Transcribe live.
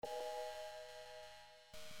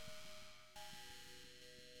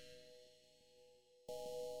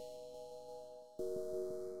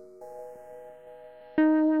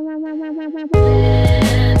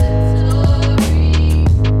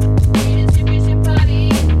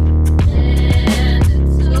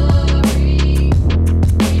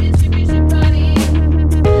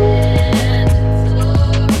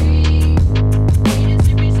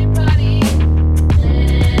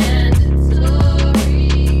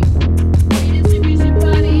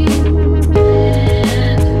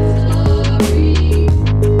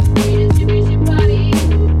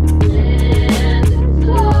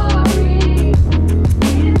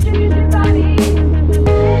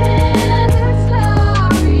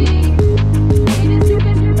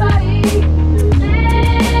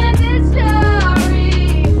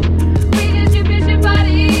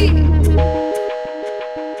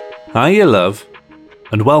Hiya love,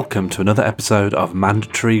 and welcome to another episode of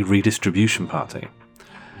Mandatory Redistribution Party.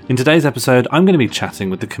 In today's episode, I'm going to be chatting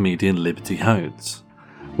with the comedian Liberty Hodes.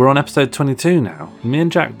 We're on episode 22 now, and me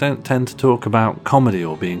and Jack don't tend to talk about comedy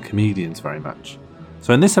or being comedians very much.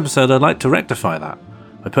 So in this episode, I'd like to rectify that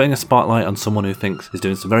by putting a spotlight on someone who thinks is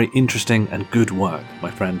doing some very interesting and good work, my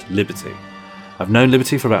friend Liberty. I've known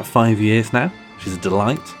Liberty for about 5 years now. She's a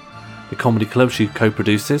delight. The comedy club she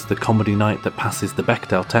co-produces, the comedy night that passes the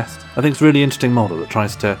Bechdel test, I think it's a really interesting model that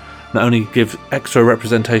tries to not only give extra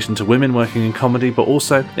representation to women working in comedy, but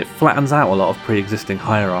also it flattens out a lot of pre-existing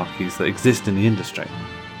hierarchies that exist in the industry.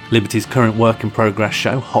 Liberty's current work in progress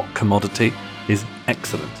show, Hot Commodity, is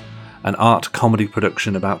excellent. An art comedy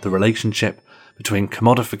production about the relationship between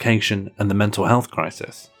commodification and the mental health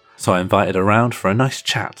crisis. So I invited her around for a nice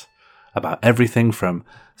chat about everything from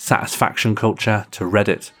satisfaction culture to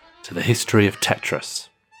Reddit to the history of Tetris.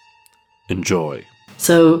 Enjoy.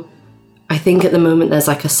 So I think at the moment there's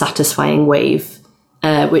like a satisfying wave,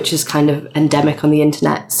 which is kind of endemic on the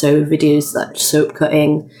internet. So videos like soap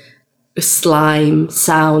cutting, slime,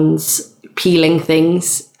 sounds, peeling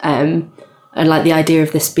things, and like the idea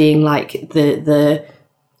of this being like the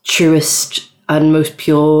truest and most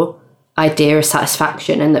pure idea of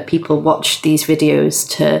satisfaction, and that people watch these videos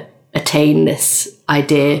to attain this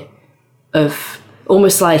idea of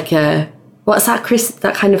almost like what's that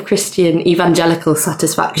that kind of Christian evangelical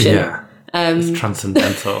satisfaction? Yeah, it's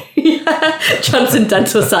transcendental. Yeah,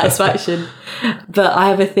 transcendental satisfaction. But I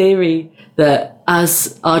have a theory that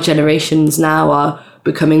as our generations now are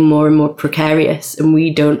becoming more and more precarious, and we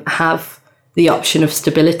don't have the option of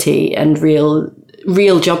stability, and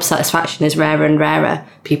real job satisfaction is rarer and rarer,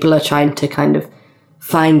 people are trying to kind of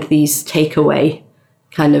find these takeaway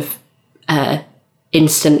kind of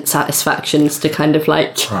instant satisfactions to kind of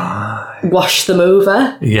like wash them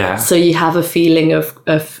over. Yeah. So you have a feeling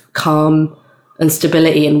of calm and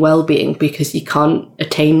stability and well-being, because you can't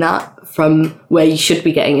attain that from where you should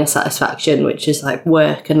be getting your satisfaction, which is like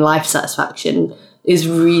work and life satisfaction, is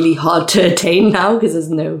really hard to attain now because there's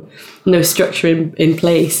no structure in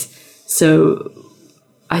place. So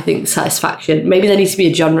I think satisfaction, maybe there needs to be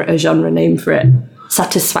a genre name for it.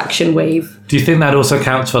 Satisfaction wave. Do you think that also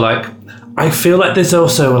counts for like, I feel like there's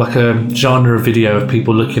also like a genre of video of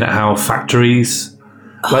people looking at how factories,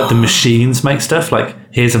 like the machines make stuff. Like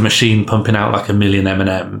here's a machine pumping out like 1 million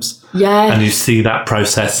M&Ms. Yeah. And you see that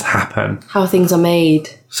process happen. How things are made.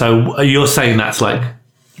 So you're saying that's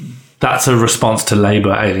a response to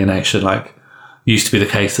labour alienation. Like used to be the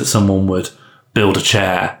case that someone would build a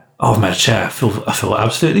chair. Oh, I've made a chair. I feel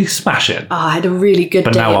absolutely smashing. Oh, I had a really good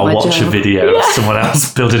but day. But now I'll watch a video of someone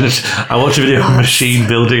else building I watch a video of a machine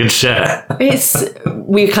building a chair.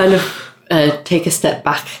 We kind of take a step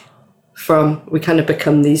back we kind of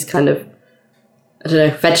become these kind of, I don't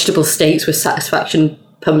know, vegetable states with satisfaction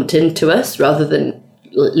pumped into us, rather than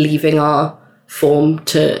leaving our form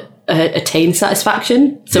to attain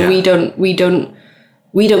satisfaction. So we don't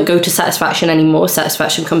go to satisfaction anymore.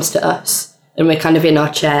 Satisfaction comes to us. And we're kind of in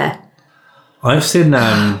our chair. I've seen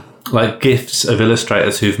like GIFs of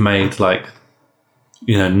illustrators who've made like,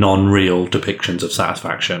 you know, non-real depictions of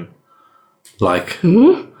satisfaction. Like,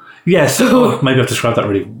 yes, maybe I've described that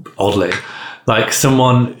really oddly. Like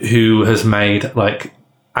someone who has made like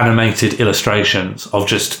animated illustrations of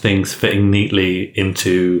just things fitting neatly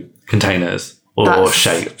into containers or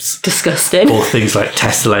shapes. Disgusting. Or things like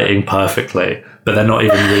tessellating perfectly. But they're not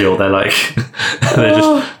even real. They're like,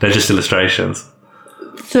 they're just illustrations.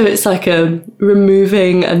 So it's like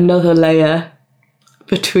removing another layer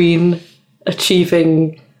between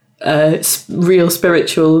achieving real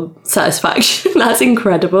spiritual satisfaction. That's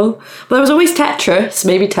incredible. But there was always Tetris.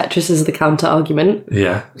 Maybe Tetris is the counter argument.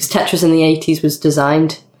 Yeah. Because Tetris in the 80s was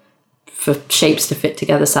designed for shapes to fit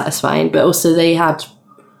together satisfying. But also they had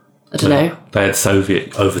I don't know. They had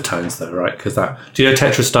Soviet overtones though, right? Because do you know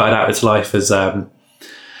Tetris started out its life as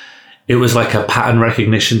it was like a pattern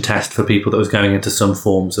recognition test for people that was going into some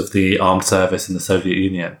forms of the armed service in the Soviet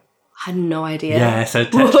Union. I had no idea. Yeah, so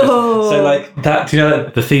Tetris. So like that, do you know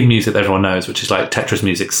the theme music that everyone knows, which is like Tetris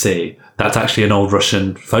Music C? That's actually an old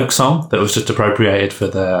Russian folk song that was just appropriated for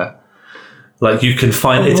the. Like you can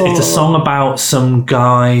find it's a song about some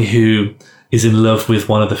guy who is in love with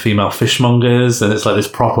one of the female fishmongers, and it's like this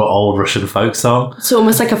proper old Russian folk song. It's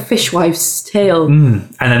almost like a fishwife's tale.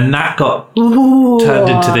 And then that got turned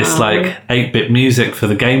into this like 8-bit music for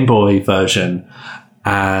the Game Boy version,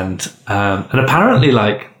 and apparently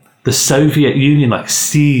like the Soviet Union like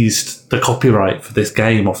seized the copyright for this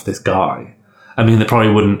game off this guy. I mean, they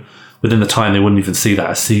probably wouldn't within the time they wouldn't even see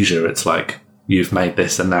that as seizure. It's like you've made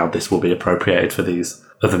this, and now this will be appropriated for these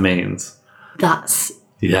other means. That's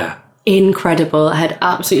incredible. I had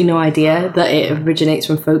absolutely no idea that it originates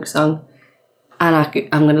from folk song, and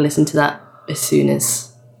I'm going to listen to that as soon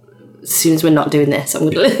as we're not doing this. I'm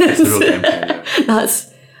going to listen. It's a real game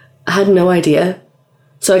changer. I had no idea.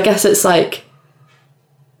 So I guess it's like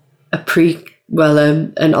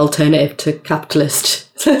an alternative to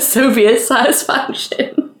capitalist Soviet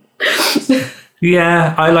satisfaction.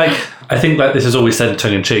 Yeah, I think like this is always said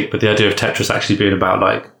tongue in cheek, but the idea of Tetris actually being about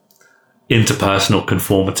like interpersonal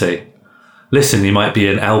conformity. Listen, you might be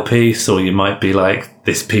an L piece, or you might be like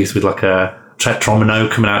this piece with like a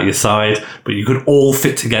tetromino coming out your side, but you could all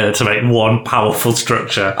fit together to make one powerful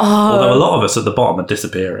structure. Although a lot of us at the bottom are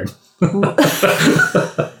disappearing.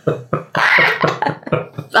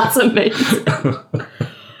 That's amazing.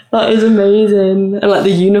 That is amazing. And like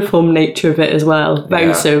the uniform nature of it as well.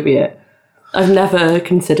 Very Soviet. I've never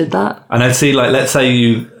considered that. And I'd see like let's say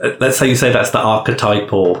you say that's the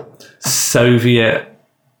archetypal Soviet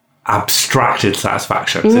abstracted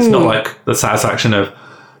satisfaction. So it's not like the satisfaction of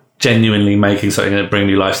genuinely making something that bring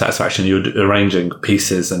you life satisfaction. You're arranging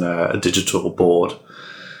pieces in a digital board.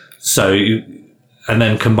 So and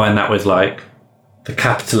then combine that with like the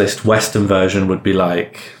capitalist Western version would be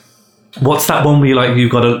like, what's that one where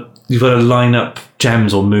you've got to line up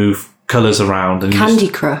gems or move colours around, and Candy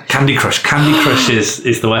Crush. Candy Crush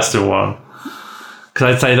is the Western one.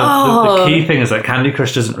 Because I'd say the key thing is that Candy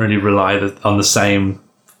Crush doesn't really rely on the same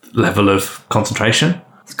level of concentration.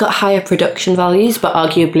 It's got higher production values, but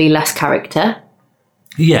arguably less character.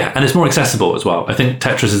 Yeah, and it's more accessible as well. I think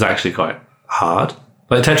Tetris is actually quite hard.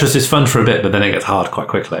 Like Tetris is fun for a bit, but then it gets hard quite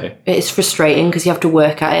quickly. It's frustrating because you have to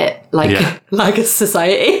work at it like a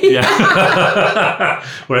society. Yeah.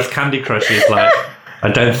 Whereas Candy Crush is like, I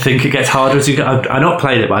don't think it gets harder as you go. I've not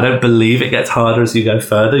played it, but I don't believe it gets harder as you go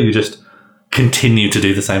further. You just continue to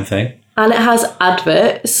do the same thing. And it has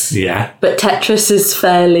adverts. Yeah. But Tetris is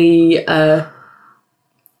fairly...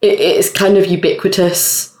 it's kind of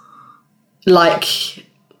ubiquitous. Like,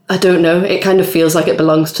 I don't know. It kind of feels like it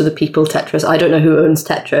belongs to the people, Tetris. I don't know who owns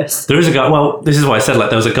Tetris. There is a guy... Well, this is what I said. Like,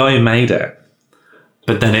 there was a guy who made it,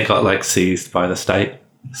 but then it got, like, seized by the state.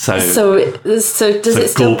 So does it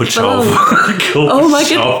still belong?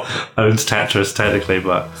 Gorbachev owns Tetris technically,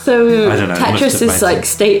 but I don't know. Tetris is like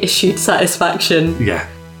state issued satisfaction. Yeah.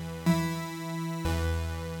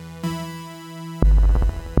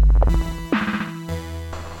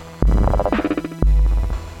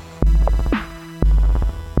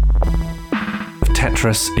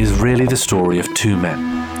 Tetris is really the story of two men,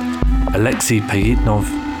 Alexei Payitnov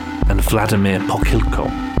and Vladimir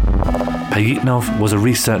Pokhilko. Payitnov was a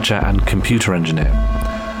researcher and computer engineer,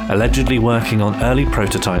 allegedly working on early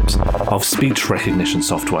prototypes of speech recognition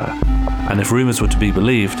software. And if rumours were to be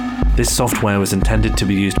believed, this software was intended to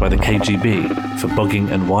be used by the KGB for bugging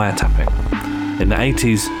and wiretapping. In the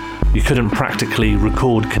 80s, you couldn't practically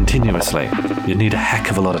record continuously. You'd need a heck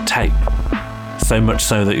of a lot of tape. So much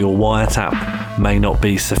so that your wiretap may not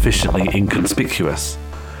be sufficiently inconspicuous.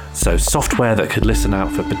 So software that could listen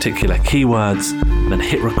out for particular keywords and then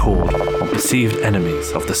hit record on perceived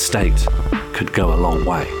enemies of the state could go a long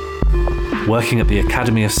way. Working at the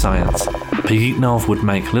Academy of Science, Payitnov would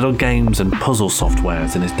make little games and puzzle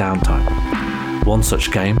softwares in his downtime. One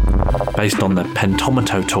such game, based on the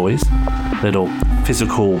Pentomato toys, little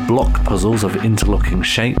physical block puzzles of interlocking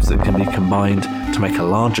shapes that can be combined to make a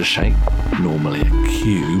larger shape, normally a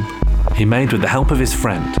cube, he made with the help of his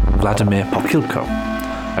friend, Vladimir Pokhilko,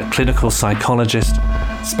 a clinical psychologist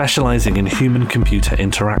specialising in human-computer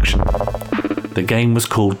interaction. The game was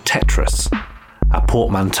called Tetris, a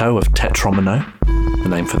portmanteau of tetromino, the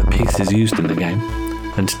name for the pieces used in the game,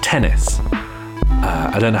 and tennis.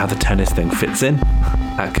 I don't know how the tennis thing fits in.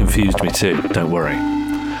 That confused me too, don't worry.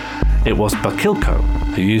 It was Pokhilko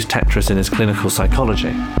who used Tetris in his clinical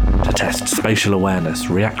psychology, to test spatial awareness,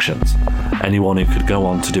 reactions. Anyone who could go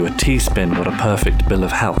on to do a T-spin got a perfect bill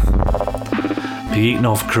of health.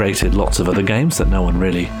 Pajitnov created lots of other games that no one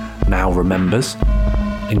really now remembers,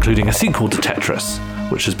 including a sequel to Tetris,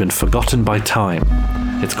 which has been forgotten by time.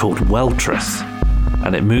 It's called Weltris,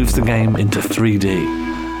 and it moves the game into 3D.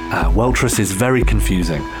 Weltris is very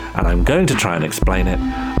confusing, and I'm going to try and explain it,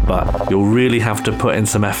 but you'll really have to put in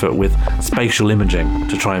some effort with spatial imaging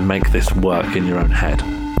to try and make this work in your own head.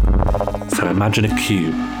 So imagine a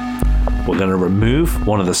cube. We're going to remove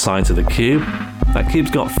one of the sides of the cube. That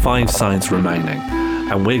cube's got 5 sides remaining,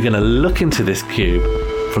 and we're going to look into this cube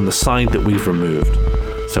from the side that we've removed.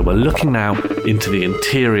 So we're looking now into the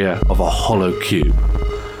interior of a hollow cube.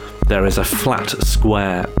 There is a flat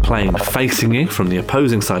square plane facing you from the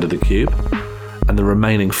opposing side of the cube, and the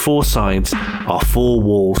remaining 4 sides are 4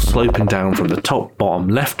 walls sloping down from the top, bottom,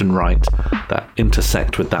 left and right that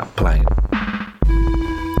intersect with that plane.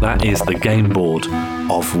 That is the game board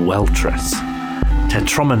of Weltris.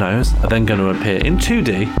 Tetrominoes are then going to appear in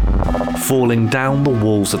 2D, falling down the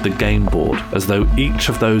walls of the game board as though each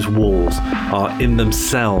of those walls are in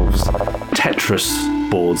themselves Tetris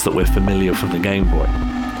boards that we're familiar from the Game Boy.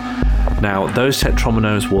 Now, those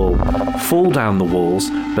Tetrominoes will fall down the walls,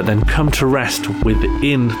 but then come to rest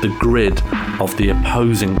within the grid of the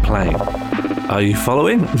opposing plane. Are you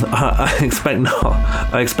following? I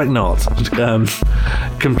expect not.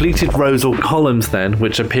 Completed rows or columns then,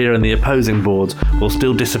 which appear in the opposing boards, will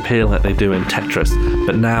still disappear like they do in Tetris,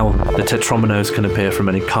 but now the Tetrominoes can appear from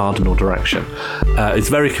any cardinal direction. It's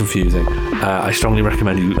very confusing. I strongly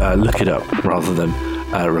recommend you look it up rather than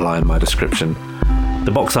rely on my description.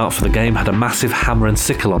 The box art for the game had a massive hammer and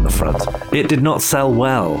sickle on the front. It did not sell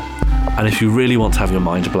well, and if you really want to have your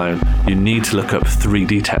mind blown, you need to look up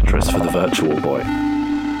 3D Tetris for the Virtual Boy.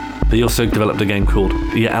 They also developed a game called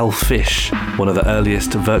The Elfish, one of the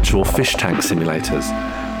earliest virtual fish tank simulators,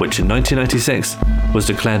 which in 1996 was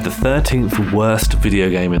declared the 13th worst video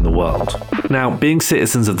game in the world. Now, being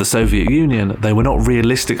citizens of the Soviet Union, they were not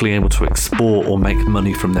realistically able to export or make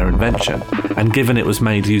money from their invention, and given it was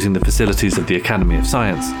made using the facilities of the Academy of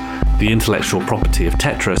Science, the intellectual property of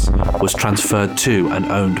Tetris was transferred to and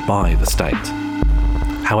owned by the state.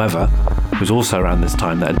 However, it was also around this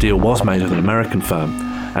time that a deal was made with an American firm,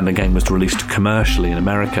 and the game was released commercially in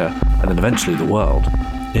America and then eventually the world.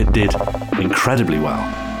 It did incredibly well.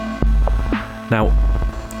 Now,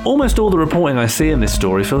 almost all the reporting I see in this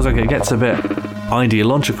story feels like it gets a bit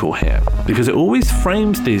ideological here, because it always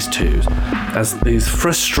frames these two as these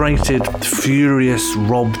frustrated, furious,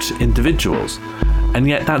 robbed individuals, and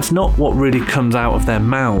yet that's not what really comes out of their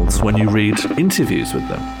mouths when you read interviews with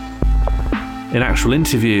them. In actual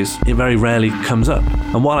interviews, it very rarely comes up,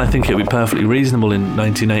 and while I think it would be perfectly reasonable in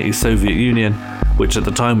 1980s Soviet Union, which at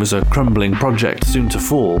the time was a crumbling project soon to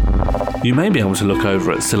fall, you may be able to look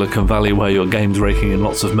over at Silicon Valley where your game's raking in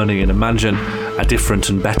lots of money and imagine a different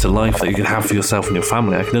and better life that you can have for yourself and your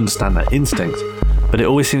family. I can understand that instinct, but it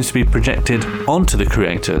always seems to be projected onto the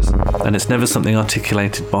creators, and it's never something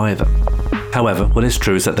articulated by them. However, what is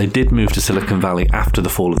true is that they did move to Silicon Valley after the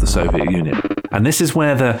fall of the Soviet Union, and this is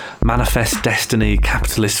where the manifest destiny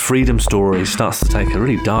capitalist freedom story starts to take a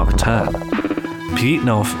really dark turn.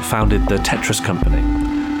 Pajitnov founded the Tetris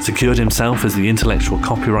Company, secured himself as the intellectual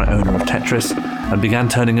copyright owner of Tetris, and began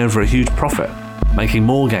turning over a huge profit, making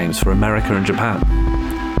more games for America and Japan.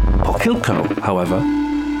 Pokhilko, however,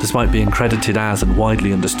 despite being credited as and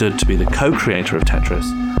widely understood to be the co-creator of Tetris,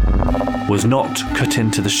 was not cut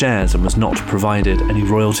into the shares and was not provided any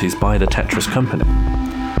royalties by the Tetris Company.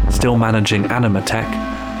 Still managing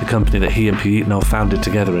Animatech, the company that he and Pajitnov founded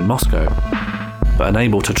together in Moscow, but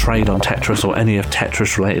unable to trade on Tetris or any of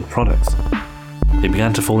Tetris-related products. It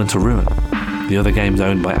began to fall into ruin. The other games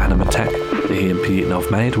owned by Animatech that he and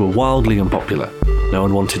Pajitnov made were wildly unpopular. No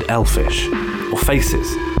one wanted Elfish, or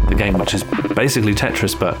Faces, the game which is basically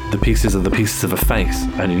Tetris, but the pieces are the pieces of a face,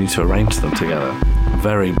 and you need to arrange them together.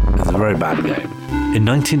 It's a very bad game. In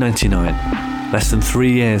 1999, less than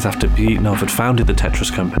 3 years after Pajitnov had founded the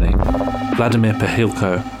Tetris Company, Vladimir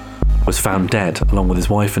Pokhilko was found dead along with his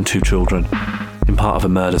wife and 2 children in part of a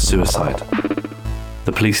murder-suicide.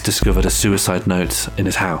 The police discovered a suicide note in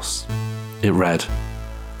his house. It read,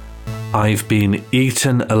 "I've been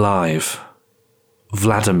eaten alive.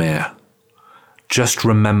 Vladimir. Just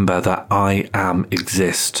remember that I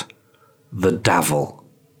exist. The Devil."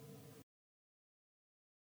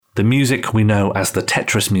 The music we know as the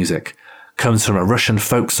Tetris music comes from a Russian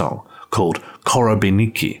folk song called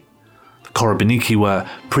Korobeiniki. The Korobeiniki were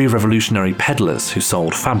pre-revolutionary peddlers who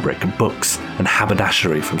sold fabric, books, and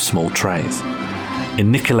haberdashery from small trays. In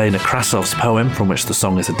Nikolay Nekrasov's poem, from which the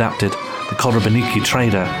song is adapted, the Korobeniki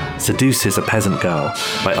trader seduces a peasant girl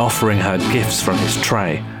by offering her gifts from his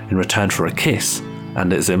tray in return for a kiss,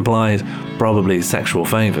 and it's implied, probably sexual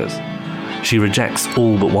favours. She rejects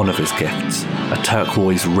all but one of his gifts, a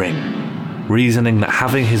turquoise ring, reasoning that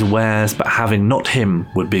having his wares but having not him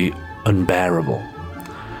would be unbearable.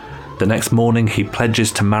 The next morning he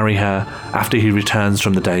pledges to marry her after he returns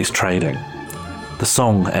from the day's trading. The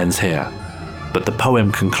song ends here, but the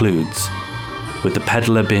poem concludes with the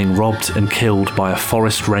peddler being robbed and killed by a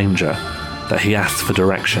forest ranger that he asks for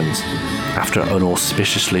directions after an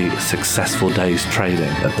auspiciously successful day's trading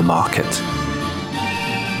at the market.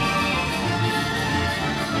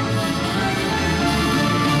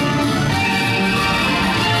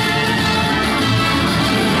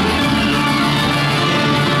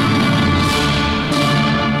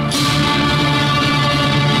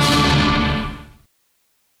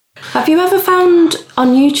 Have you ever found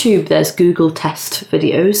on YouTube there's Google test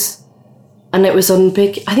videos? And it was on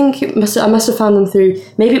big, I think I must have found them through,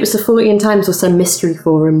 maybe it was the Fortean Times or some mystery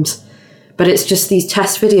forums. But it's just these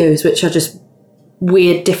test videos which are just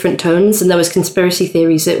weird different tones. And there was conspiracy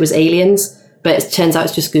theories that it was aliens, but it turns out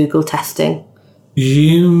it's just Google testing.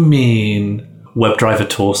 You mean WebDriver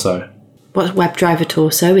Torso? What's WebDriver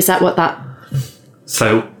Torso? Is that what that...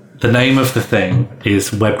 So the name of the thing is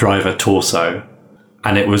WebDriver Torso.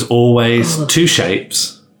 And it was always two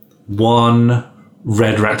shapes, one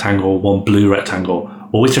red rectangle, one blue rectangle,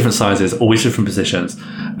 always different sizes, always different positions,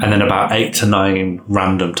 and then about 8 to 9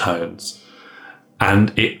 random tones.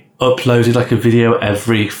 And it uploaded like a video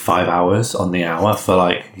every 5 hours on the hour for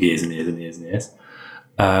like years and years and years and years.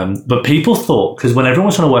 But people thought, because when everyone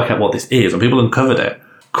was trying to work out what this is, when people uncovered it,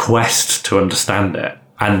 quest to understand it.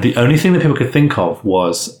 And the only thing that people could think of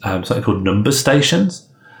was something called number stations.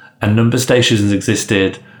 And number stations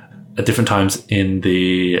existed at different times in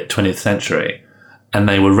the 20th century. And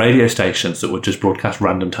they were radio stations that would just broadcast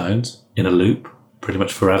random tones in a loop pretty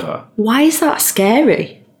much forever. Why is that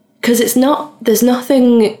scary? Because there's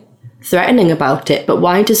nothing threatening about it. But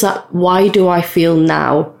why do I feel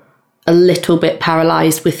now a little bit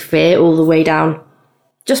paralysed with fear all the way down?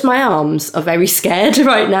 Just my arms are very scared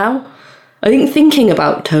right now. I think thinking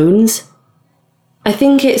about tones... I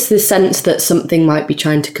think it's the sense that something might be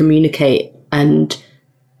trying to communicate and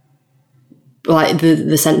like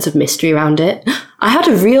the sense of mystery around it. I had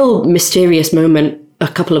a real mysterious moment a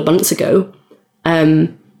couple of months ago.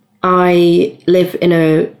 I live in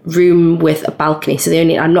a room with a balcony, so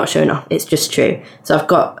I'm not showing off, it's just true. So I've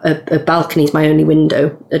got a balcony is my only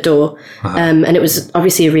window, a door, and it was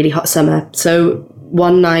obviously a really hot summer. So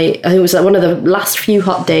one night, I think it was like one of the last few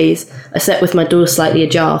hot days, I slept with my door slightly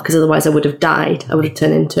ajar because otherwise I would have died. I would have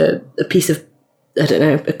turned into a piece of, I don't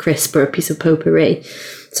know, a crisp or a piece of potpourri.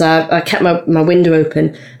 So I kept my window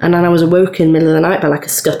open, and then I was awoken in the middle of the night by like a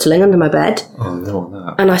scuttling under my bed. Oh, I don't want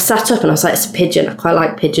that. And I sat up and I was like, it's a pigeon. I quite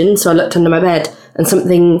like pigeons. So I looked under my bed and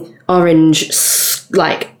something orange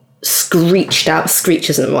like screeched out. Screech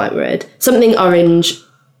isn't the right word. Something orange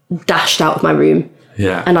dashed out of my room.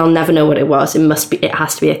 Yeah. And I'll never know what it was. It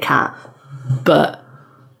has to be a cat. But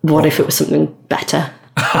what if it was something better?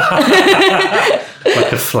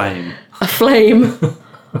 Like a flame. A flame.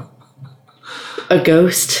 A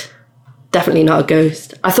ghost. Definitely not a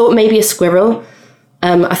ghost. I thought maybe a squirrel.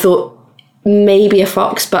 I thought maybe a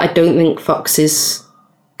fox, but I don't think foxes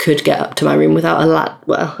could get up to my room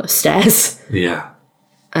without stairs. Yeah.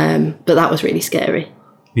 But that was really scary.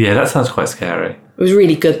 Yeah, that sounds quite scary. It was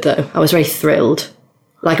really good though. I was very thrilled.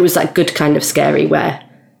 Like it was that good kind of scary where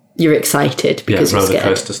you're excited because you're scared.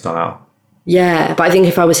 Roller coaster style. Yeah, but I think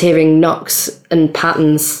if I was hearing knocks and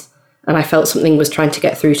patterns and I felt something was trying to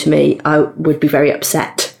get through to me, I would be very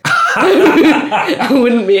upset. I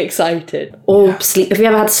wouldn't be excited. Or sleep. Have you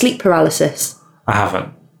ever had sleep paralysis? I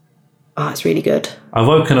haven't. Oh, it's really good. I've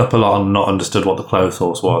woken up a lot and not understood what the clothes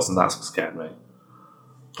horse was, and that's what scared me.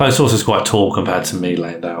 Clothes horse is quite tall compared to me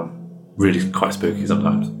laying down. Really quite spooky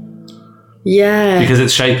sometimes. Yeah. Because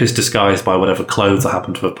its shape is disguised by whatever clothes I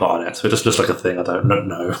happen to have put on it. So it just looks like a thing I don't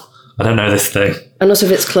know. I don't know this thing. And also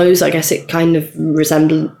if it's clothes, I guess it kind of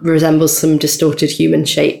resembles some distorted human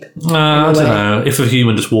shape. I don't know. If a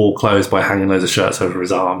human just wore clothes by hanging loads of shirts over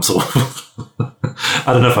his arms, or I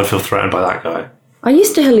don't know if I'd feel threatened by that guy. I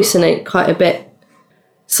used to hallucinate quite a bit.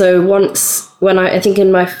 So once, when I think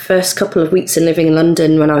in my first couple of weeks in living in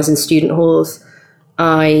London, when I was in student halls,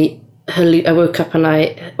 I woke up and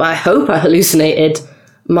I hope I hallucinated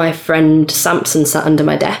my friend Samson sat under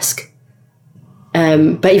my desk.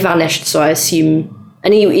 But he vanished, so I assume...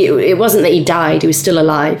 And it wasn't that he died, he was still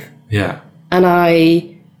alive. Yeah. And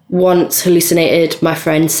I once hallucinated my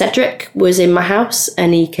friend Cedric was in my house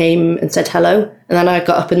and he came and said hello. And then I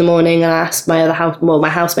got up in the morning and I asked my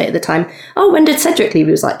housemate at the time, oh, when did Cedric leave?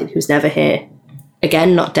 He was like, he was never here.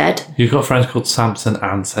 Again, not dead. You've got friends called Samson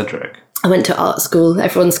and Cedric. I went to art school.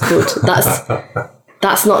 Everyone's called.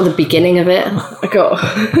 That's not the beginning of it. I've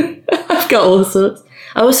got all sorts.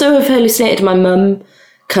 I also have hallucinated my mum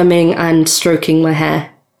coming and stroking my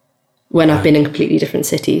hair when I've been in completely different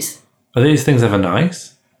cities. Are these things ever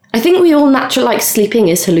nice? I think we all naturally, like, sleeping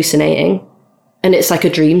is hallucinating, and it's like a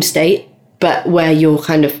dream state, but where your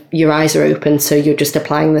eyes are open, so you're just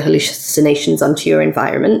applying the hallucinations onto your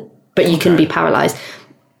environment, but you can be paralysed.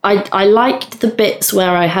 I liked the bits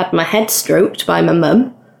where I had my head stroked by my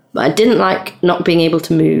mum, but I didn't like not being able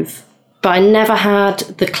to move. But I never had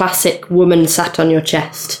the classic woman sat on your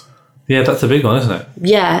chest. Yeah, that's a big one, isn't it?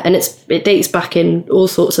 Yeah, and it dates back in all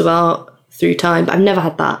sorts of art through time, but I've never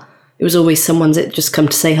had that. It was always someone's just come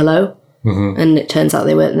to say hello, and it turns out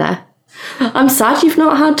they weren't there. I'm sad you've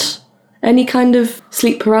not had any kind of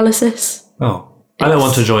sleep paralysis. Oh, I don't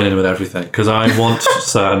want to join in with everything, because I want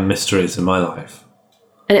certain mysteries in my life.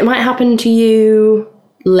 And it might happen to you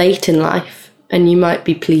late in life, and you might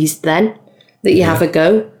be pleased then that you have a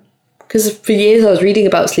go. Because for years I was reading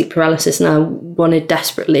about sleep paralysis and I wanted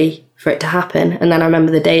desperately for it to happen. And then I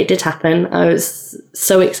remember the day it did happen, I was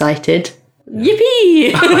so excited.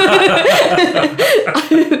 Yippee!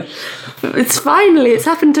 It's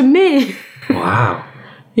happened to me. Wow.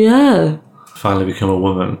 Yeah. Finally become a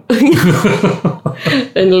woman.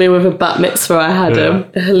 In lieu of a bat mitzvah, I had a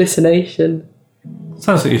hallucination.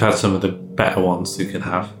 Sounds like you've had some of the better ones you can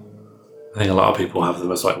have. I think a lot of people have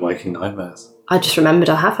them as like waking nightmares. I just remembered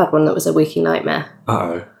I have had one that was a waking nightmare.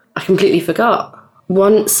 Uh-oh. I completely forgot.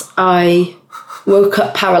 Once I woke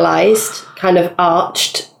up paralysed, kind of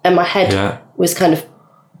arched, and my head was kind of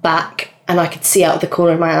back, and I could see out of the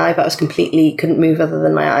corner of my eye, but I was couldn't move other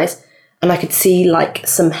than my eyes. And I could see like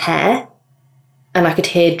some hair, and I could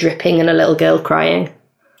hear dripping and a little girl crying.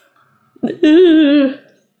 You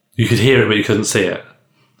could hear it, but you couldn't see it?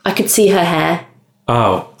 I could see her hair.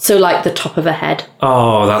 Oh. So like the top of her head.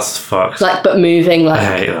 Oh, that's fucked. Like, but moving. Like,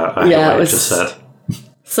 I hate that. I hate what you just said.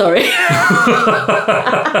 Sorry.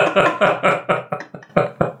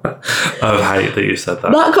 I hate that you said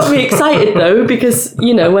that. That got me excited though, because,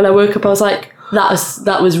 you know, when I woke up I was like,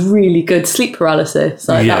 that was really good sleep paralysis.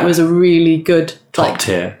 Like, that was a really good... Top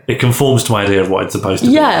tier. It conforms to my idea of what it's supposed to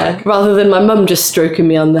be. Yeah, rather than my mum just stroking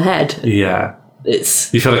me on the head. Yeah. You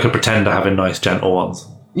feel like a pretender having nice, gentle ones.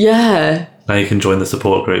 Yeah. Now you can join the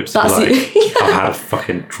support groups. That's like, it. I've had a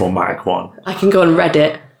fucking traumatic one. I can go on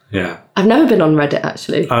Reddit. Yeah. I've never been on Reddit,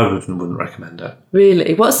 actually. I wouldn't recommend it.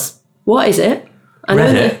 Really? What is it?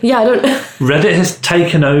 Reddit? I don't know. Reddit has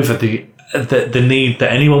taken over the need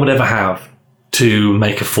that anyone would ever have to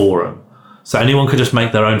make a forum. So anyone could just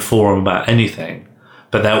make their own forum about anything,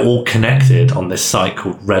 but they're all connected on this site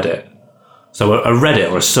called Reddit. So a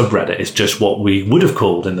Reddit or a subreddit is just what we would have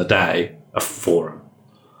called in the day a forum.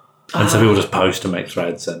 And so people just post and make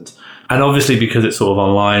threads. And obviously because it's sort of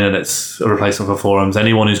online and it's a replacement for forums,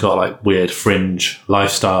 anyone who's got like weird fringe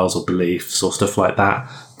lifestyles or beliefs or stuff like that,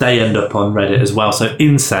 they end up on Reddit as well. So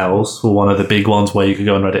incels were one of the big ones where you could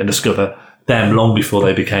go on Reddit and discover them long before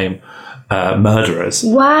they became murderers.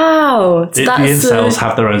 Wow. The incels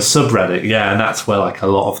have their own subreddit, and that's where like a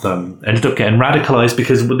lot of them ended up getting radicalized,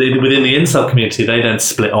 because within the incel community they then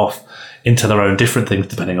split off into their own different things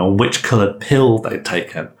depending on which coloured pill they'd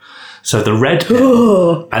taken. So the red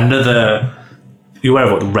pill, you aware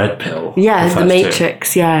of what the red pill? Yeah, the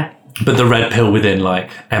Matrix, But the red pill within like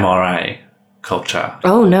MRA culture.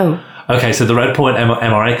 Oh no. Okay, so the red pill in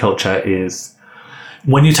MRA culture is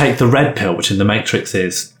when you take the red pill, which in the Matrix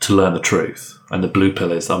is to learn the truth, and the blue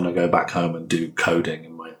pill is I'm going to go back home and do coding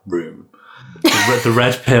in my room. The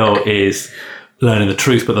red pill is learning the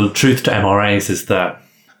truth, but the truth to MRAs is that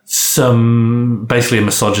basically a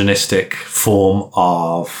misogynistic form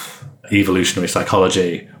of evolutionary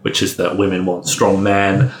psychology, which is that women want strong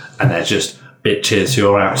men and they're just bitches who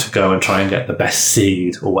are out to go and try and get the best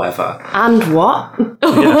seed or whatever. And what?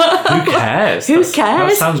 Yeah, who cares? Who cares?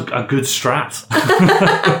 That sounds a good strat.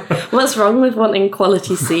 What's wrong with wanting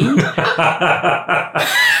quality seed?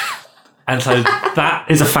 And so that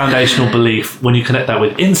is a foundational belief when you connect that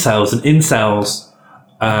with incels. And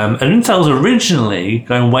incels originally,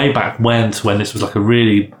 going way back when this was like a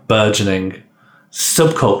really burgeoning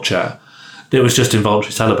subculture, there was just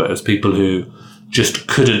involuntary celibate. It was people who just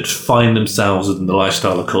couldn't find themselves within the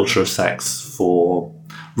lifestyle or culture of sex for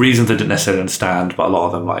reasons they didn't necessarily understand, but a lot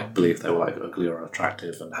of them like believed they were like ugly or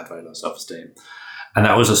unattractive and had very low self-esteem. And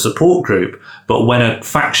that was a support group. But when a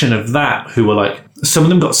faction of that, who were like, some of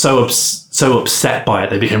them got so upset by it,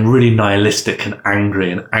 they became really nihilistic and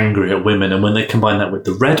angry at women. And when they combined that with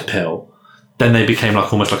the red pill, then they became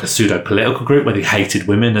like almost like a pseudo-political group where they hated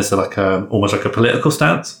women as like almost like a political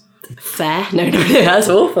stance. Fair. No, that's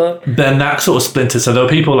awful. Then that sort of splintered. So there were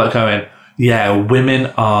people like going, yeah, women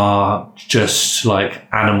are just like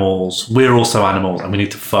animals. We're also animals and we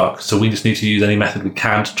need to fuck. So we just need to use any method we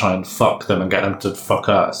can to try and fuck them and get them to fuck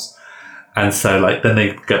us. And so like then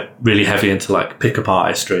they get really heavy into like pick-up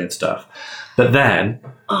artistry and stuff. But then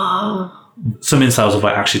some incels have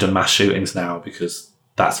like actually done mass shootings now because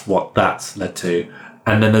that's what that's led to.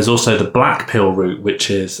 And then there's also the black pill route, which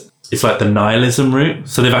is, it's like the nihilism route.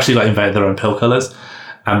 So they've actually like invented their own pill colours.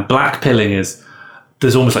 And black pilling is,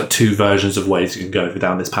 there's almost like two versions of ways you can go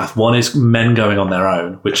down this path. One is men going on their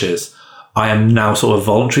own, which is, I am now sort of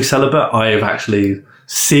voluntary celibate. I have actually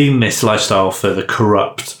seen this lifestyle for the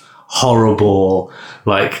corrupt, horrible,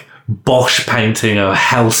 like Bosch painting a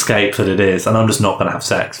hellscape that it is, and I'm just not going to have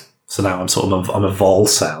sex. So now I'm a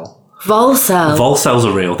volcel. Volcel. Volcels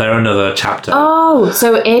are real. They're another chapter. Oh,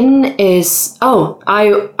 so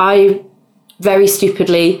I very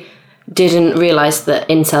stupidly didn't realise that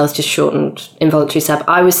incels just shortened involuntary celib.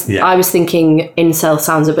 I was thinking incel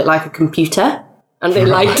sounds a bit like a computer, and they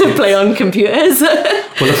like to play on computers.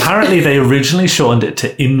 Well, apparently they originally shortened it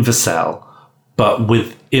to invacel, but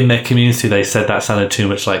within their community they said that sounded too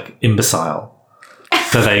much like imbecile.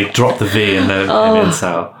 So they dropped the V in the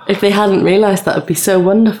incel. If they hadn't realised, that would be so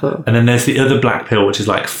wonderful. And then there's the other black pill, which is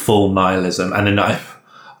like full nihilism. And then I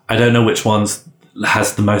don't know which one's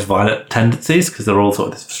has the most violent tendencies, because they're all sort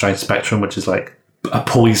of this strange spectrum, which is like a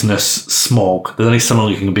poisonous smog. There's only so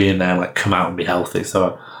long you can be in there and like come out and be healthy.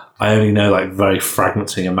 So I only know like very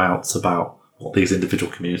fragmenting amounts about what these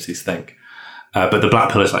individual communities think. But the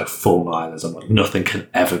black pill is like full nihilism. Like nothing can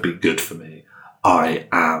ever be good for me. I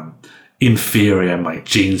am inferior. My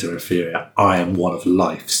genes are inferior. I am one of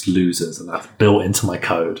life's losers, and that's built into my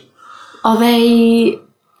code.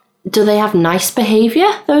 Do they have nice behaviour,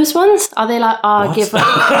 those ones? Are they like, give up?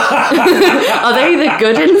 Are they the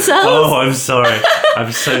good incels? Oh, I'm sorry.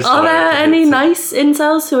 I'm so sorry. Are there any nice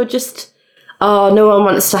incels who are just, no one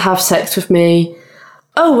wants to have sex with me.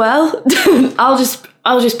 Oh, well, I'll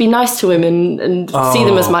just be nice to him and see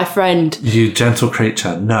them as my friend. You gentle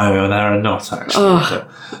creature. No, they're not actually.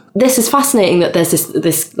 This is fascinating that there's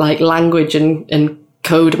this like language and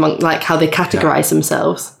code among like how they categorize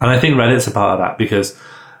themselves. And I think Reddit's a part of that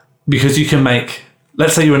because you can make,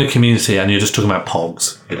 let's say you're in a community and you're just talking about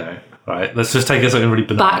pogs, right? Let's just take it something really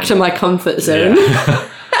benign. Back to my comfort zone.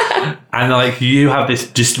 Yeah. And like you have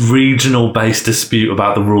this just regional based dispute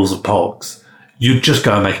about the rules of pogs. You just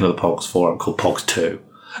go and make another pogs forum called Pogs 2.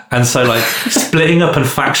 And so like splitting up and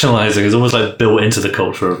factionalizing is almost like built into the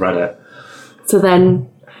culture of Reddit. So then,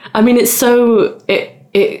 I mean,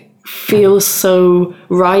 it feels so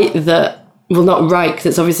right that, well, not right, because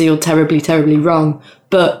it's obviously all terribly, terribly wrong,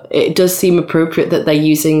 but it does seem appropriate that they're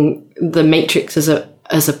using the Matrix as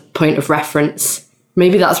a point of reference.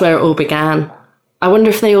 Maybe that's where it all began. I wonder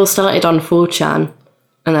if they all started on 4chan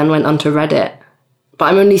and then went onto Reddit. But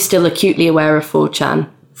I'm only still acutely aware of 4chan.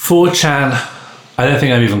 4chan, I don't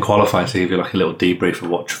think I'm even qualified to give you like a little debrief of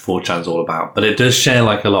what 4chan's all about, but it does share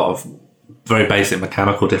like a lot of very basic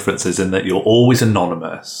mechanical differences in that you're always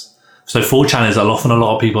anonymous. So 4chan is often a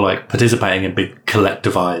lot of people like participating in big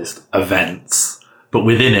collectivized events, but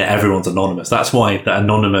within it, everyone's anonymous. That's why the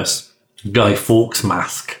anonymous Guy Fawkes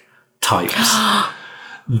mask types,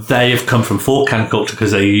 they have come from 4chan culture because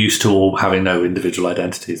they're used to all having no individual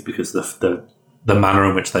identities because the manner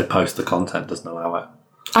in which they post the content doesn't allow it.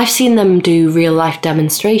 I've seen them do real life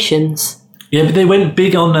demonstrations. Yeah, but they went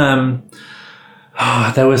big on,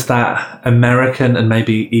 there was that American and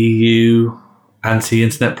maybe EU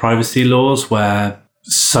anti-internet privacy laws where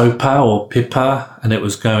SOPA or PIPA, and it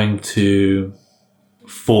was going to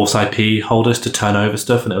force IP holders to turn over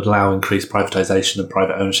stuff, and it would allow increased privatization and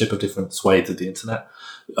private ownership of different swathes of the internet.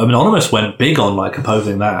 Anonymous went big on like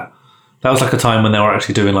opposing that. That was like a time when they were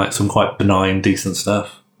actually doing like some quite benign, decent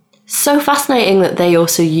stuff. So fascinating that they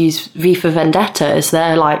also use V for Vendetta as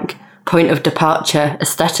their like point of departure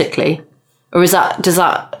aesthetically. Or does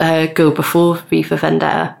that go before V for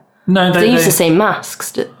Vendetta? No, they use the same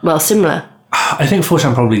masks. Well, similar. I think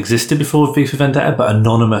 4chan probably existed before V for Vendetta, but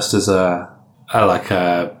Anonymous as a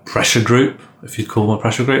pressure group, if you'd call them a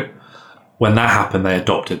pressure group. When that happened, they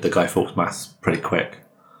adopted the Guy Fawkes mask pretty quick.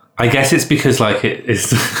 I guess it's because like it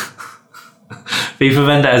is... V for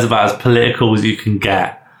Vendetta is about as political as you can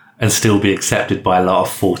get and still be accepted by a lot of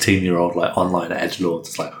 14-year-old like online edgelords.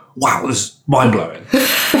 It's like, wow, this is mind-blowing.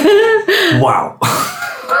 Wow.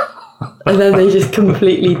 And then they just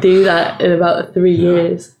completely do that in about 3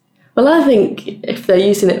 years. Well, I think if they're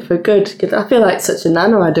using it for good, because I feel like such a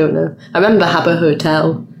nano, I don't know. I remember Habbo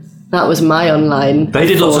Hotel. That was my online They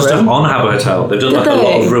did lots of stuff on Habbo Hotel. They've done Did a lot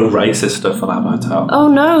they? of real racist stuff on Habbo Hotel. Oh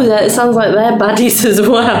no, it sounds like they're baddies as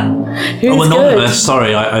well. Who's Anonymous, good? Oh,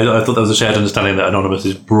 sorry, I thought there was a shared understanding that Anonymous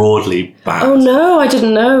is broadly bad. Oh no, I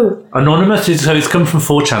didn't know. Anonymous is, so it's come from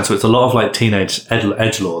 4chan, so it's a lot of like teenage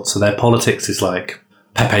edgelords, so their politics is like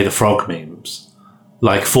Pepe the Frog memes.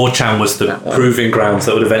 Like 4chan was the proving grounds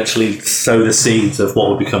that would eventually sow the seeds of what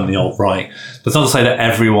would become the alt-right. That's not to say that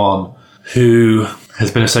everyone who has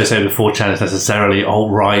been associated with 4chan is necessarily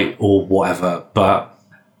alt-right or whatever, but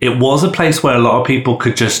it was a place where a lot of people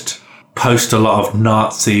could just post a lot of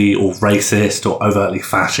Nazi or racist or overtly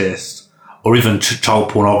fascist or even child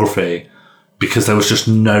pornography because there was just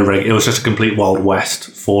no it was just a complete Wild West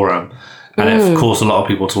forum, and it caused a lot of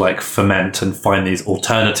people to like ferment and find these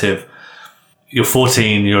alternative. You're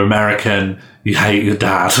 14, you're American, you hate your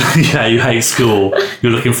dad, yeah, you hate school,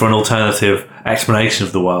 you're looking for an alternative explanation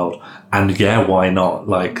of the world, and yeah, why not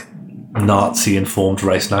like Nazi-informed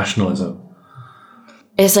race nationalism?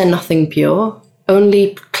 Is there nothing pure?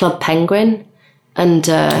 Only Club Penguin and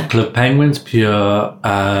Club Penguin's pure.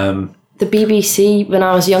 The BBC, when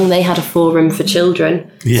I was young, they had a forum for children.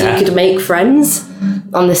 So Yeah. you could make friends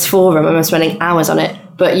on this forum. I was spending hours on it.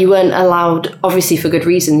 But you weren't allowed, obviously for good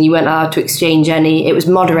reason, you weren't allowed to exchange any, it was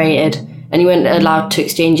moderated, and you weren't allowed to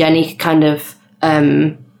exchange any kind of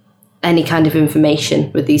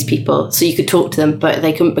information with these people. So you could talk to them, but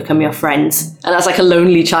they couldn't become your friends. And that's like a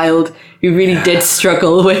lonely child who really did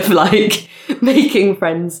struggle with like making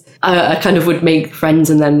friends. I kind of would make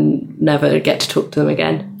friends and then never get to talk to them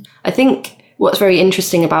again. I think what's very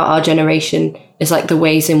interesting about our generation is like the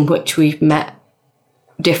ways in which we've met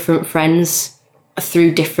different friends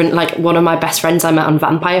through different, like one of my best friends I met on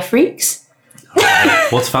Vampire Freaks.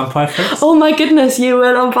 What's Vampire Freaks? Oh my goodness, you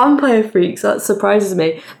went on Vampire Freaks. That surprises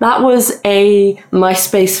me. That was a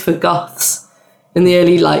MySpace for goths in the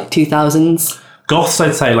early like 2000s. Goths,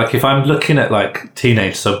 I'd say, like if I'm looking at like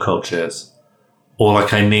teenage subcultures, or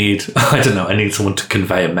like I need someone to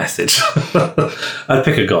convey a message, I'd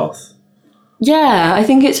pick a goth. Yeah, I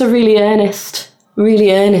think it's a really earnest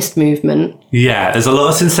movement. Yeah, there's a lot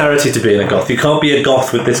of sincerity to being a goth. You can't be a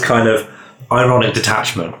goth with this kind of ironic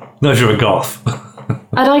detachment. No, if you're a goth.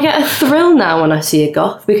 And I get a thrill now when I see a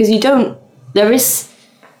goth, because there is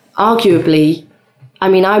arguably, I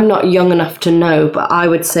mean, I'm not young enough to know, but I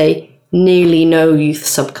would say nearly no youth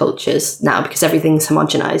subcultures now because everything's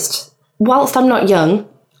homogenized. Whilst I'm not young,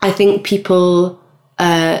 I think people,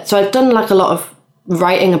 so I've done like a lot of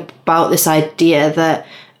writing about this idea that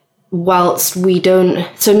whilst we don't,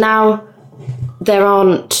 so now there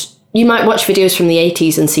aren't, you might watch videos from the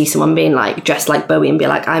 80s and see someone being like dressed like Bowie and be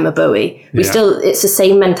like, I'm a Bowie. It's the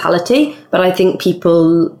same mentality, but I think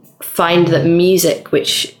people find that music,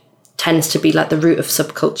 which tends to be like the root of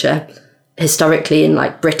subculture historically in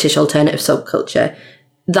like British alternative subculture,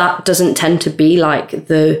 that doesn't tend to be like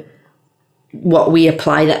what we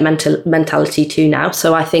apply that mentality to now.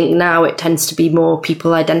 So I think now it tends to be more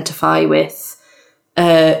people identify with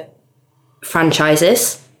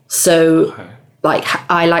franchises. So like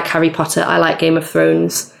I like Harry Potter, I like Game of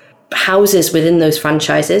Thrones, houses within those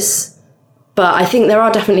franchises. But I think there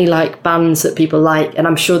are definitely like bands that people like, and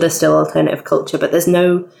I'm sure there's still alternative culture, but there's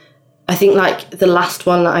no, I think like the last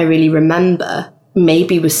one that I really remember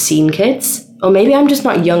maybe was Scene Kids, or maybe I'm just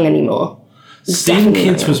not young anymore. Scene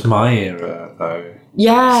Kids was my era though.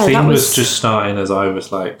 Yeah, Scene that was just starting as I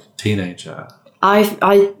was like teenager.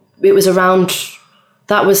 It was around,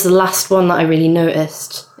 that was the last one that I really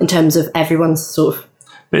noticed in terms of everyone's sort of.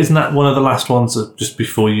 But isn't that one of the last ones that just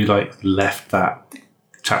before you like left that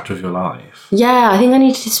chapter of your life? Yeah, I think I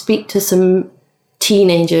need to speak to some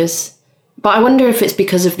teenagers. But I wonder if it's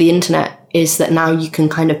because of the internet, is that now you can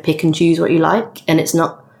kind of pick and choose what you like, and it's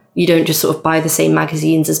not, you don't just sort of buy the same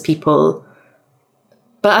magazines as people.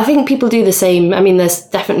 But I think people do the same. I mean, there's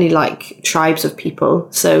definitely like tribes of people.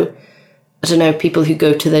 So, I don't know, people who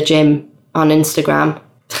go to the gym on Instagram.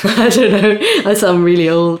 I don't know, I sound really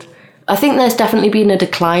old. I think there's definitely been a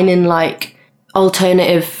decline in like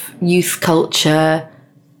alternative youth culture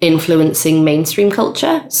influencing mainstream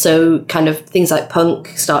culture. So kind of things like punk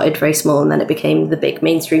started very small and then it became the big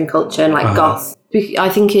mainstream culture, and like goth. I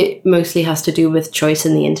think it mostly has to do with choice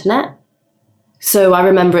in the internet. So I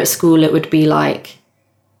remember at school it would be like,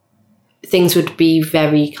 things would be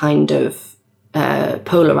very kind of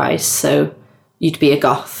polarized. So you'd be a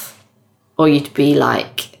goth, or you'd be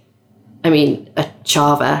like, I mean, a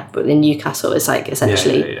Chava, but in Newcastle it's like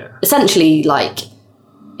essentially like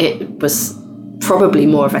it was probably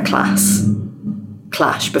more of a class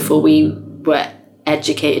clash before we were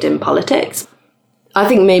educated in politics. I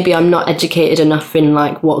think maybe I'm not educated enough in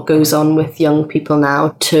like what goes on with young people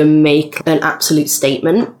now to make an absolute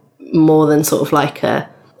statement, more than sort of like a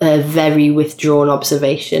very withdrawn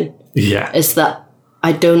observation. Yeah. Is that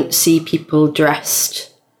I don't see people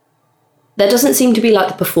dressed. There doesn't seem to be like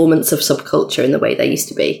the performance of subculture in the way there used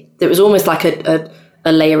to be. There was almost like a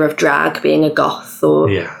layer of drag, being a goth or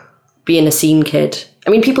being a scene kid. I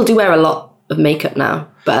mean, people do wear a lot of makeup now,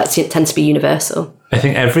 but it tends to be universal. I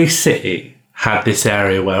think every city had this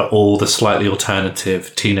area where all the slightly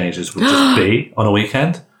alternative teenagers would just be on a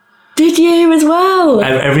weekend. Did you as well?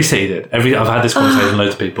 Every city did. I've had this conversation with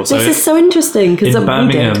loads of people. So this is so interesting because in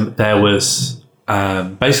Birmingham there was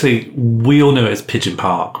basically, we all knew it as Pigeon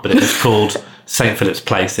Park, but it was called St Philip's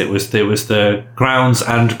Place. It was the grounds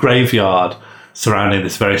and graveyard surrounding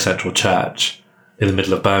this very central church in the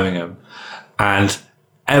middle of Birmingham, and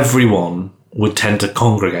everyone would tend to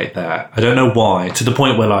congregate there. I don't know why, to the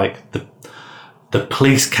point where like the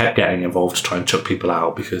police kept getting involved to try and chuck people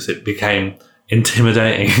out because it became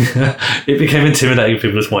intimidating. It became intimidating.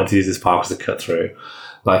 People just wanted to use this park as a cut through.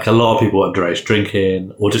 Like a lot of people were underage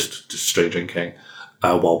drinking or just straight drinking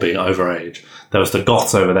while being overage. There was the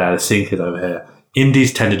goths over there, the scene kids over here.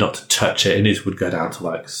 Indies tended not to touch it. Indies would go down to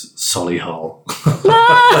like Solihull.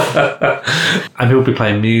 And people would be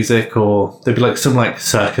playing music, or there'd be like some like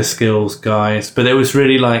circus skills guys. But it was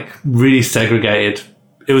really like really segregated.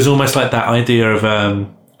 It was almost like that idea of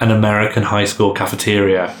an American high school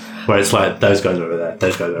cafeteria where it's like those guys over there,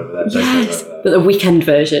 those guys over there, those guys over there. But the weekend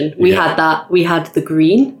version, we had that. We had the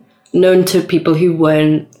green, known to people who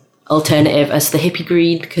weren't alternative as the hippie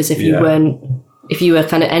green, because if you were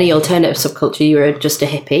kind of any alternative subculture, you were just a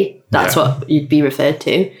hippie. That's what you'd be referred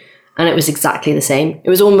to. And it was exactly the same. It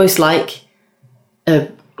was almost like a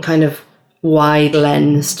kind of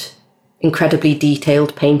wide-lensed, incredibly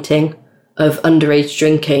detailed painting of underage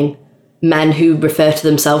drinking, men who refer to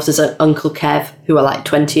themselves as an Uncle Kev, who are like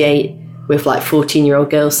 28, with like 14-year-old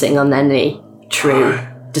girls sitting on their knee. True.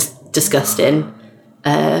 Disgusting.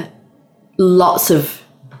 Lots of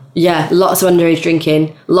underage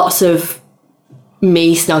drinking, lots of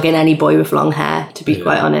me snogging any boy with long hair, to be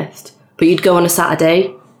quite honest. But you'd go on a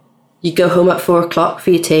Saturday, you'd go home at 4 o'clock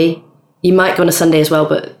for your tea. You might go on a Sunday as well,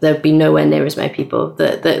 but there'd be nowhere near as many people.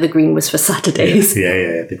 The green was for Saturdays.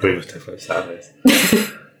 Yeah, the green was definitely for Saturdays.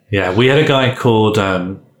 Yeah, we had a guy called,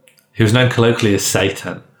 he was known colloquially as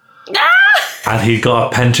Satan. And he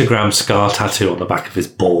got a pentagram scar tattoo on the back of his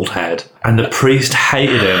bald head. And the priest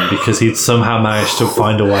hated him because he'd somehow managed to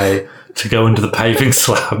find a way to go under the paving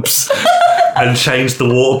slabs and change the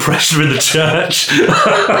water pressure in the church.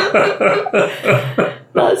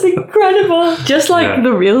 That's incredible. Just like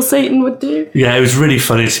the real Satan would do. Yeah, it was really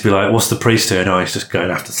funny to be like, what's the priest doing? Oh, he's just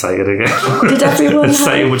going after Satan again. Did everyone And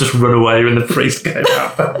Satan would just run away when the priest came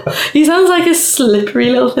out. He sounds like a slippery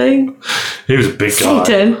little thing. He was a big guy.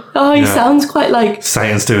 Satan. Oh, he sounds quite like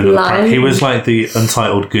Satan's doing another prank. He was like the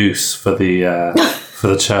Untitled Goose for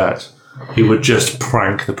the church. He would just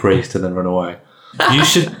prank the priest and then run away. You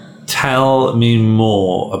should tell me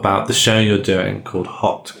more about the show you're doing called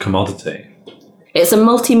Hot Commodity. It's a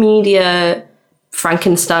multimedia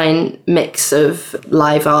Frankenstein mix of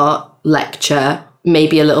live art, lecture,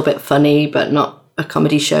 maybe a little bit funny, but not a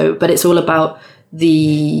comedy show. But it's all about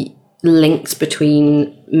the links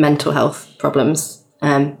between mental health problems,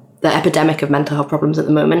 the epidemic of mental health problems at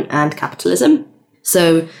the moment, and capitalism.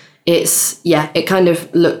 So it kind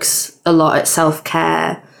of looks a lot at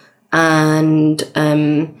self-care and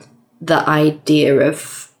the idea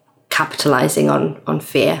of capitalizing on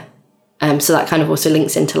fear. So that kind of also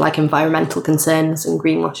links into like environmental concerns and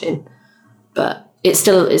greenwashing. But it's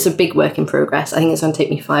a big work in progress. I think it's going to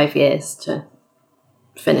take me 5 years to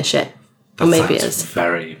finish it. Or maybe it's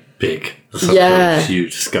very big. That's a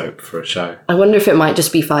huge scope for a show. I wonder if it might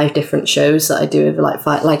just be 5 different shows that I do over like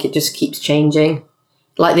 5, like it just keeps changing.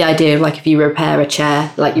 Like the idea of like if you repair a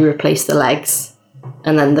chair, like you replace the legs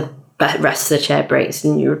and then the rest of the chair breaks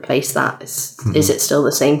and you replace that. Is it still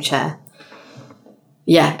the same chair?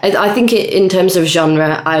 Yeah, I think in terms of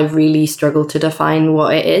genre, I really struggle to define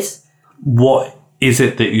what it is. What is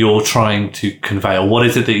it that you're trying to convey, or what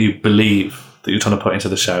is it that you believe that you're trying to put into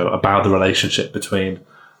the show about the relationship between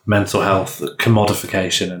mental health,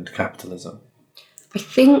 commodification, and capitalism? I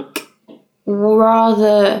think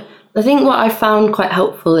what I found quite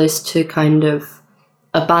helpful is to kind of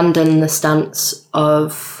abandon the stance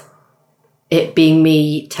of it being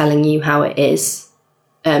me telling you how it is.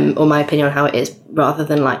 Or my opinion on how it is, rather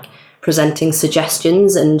than like presenting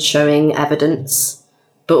suggestions and showing evidence,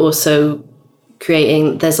 but also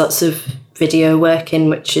there's lots of video work in,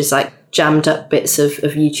 which is like jammed up bits of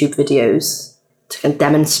YouTube videos to kind of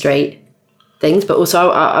demonstrate things, but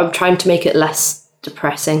also I'm trying to make it less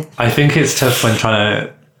depressing. I think it's tough when trying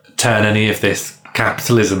to turn any of this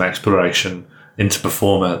capitalism exploration into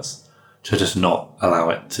performance to just not allow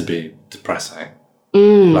it to be depressing.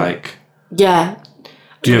 Like, yeah.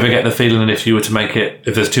 Do you ever get the feeling that if you were to make it,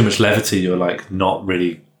 if there's too much levity, you're like not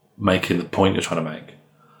really making the point you're trying to make?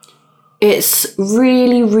 It's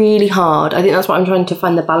really, really hard. I think that's what I'm trying to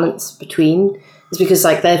find the balance between. Is because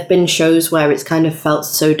like there have been shows where it's kind of felt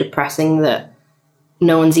so depressing that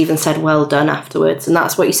no one's even said well done afterwards, and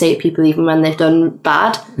that's what you say to people even when they've done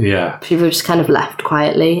bad. Yeah, people are just kind of left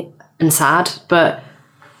quietly and sad. But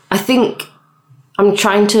I think I'm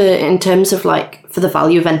trying to, in terms of like for the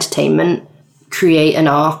value of entertainment, create an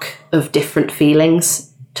arc of different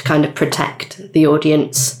feelings to kind of protect the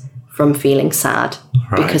audience from feeling sad,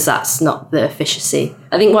 because that's not the efficacy.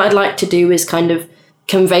 I think what I'd like to do is kind of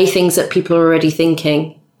convey things that people are already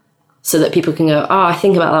thinking, so that people can go, oh, I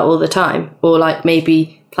think about that all the time. Or like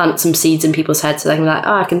maybe plant some seeds in people's heads so they can be like,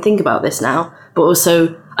 oh, I can think about this now. But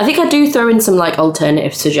also, I think I do throw in some like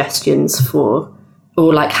alternative suggestions for,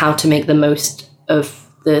 or like how to make the most of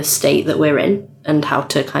the state that we're in, and how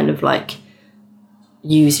to kind of like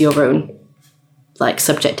use your own like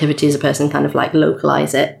subjectivity as a person, kind of like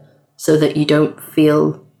localize it so that you don't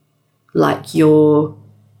feel like you're,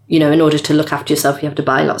 you know, in order to look after yourself, you have to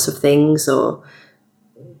buy lots of things, or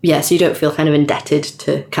so you don't feel kind of indebted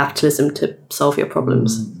to capitalism to solve your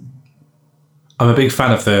problems. I'm a big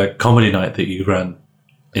fan of the comedy night that you run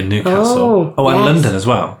in Newcastle. And yes. London as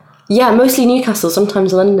well. Yeah, mostly Newcastle,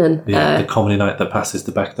 sometimes London. Yeah, the comedy night that passes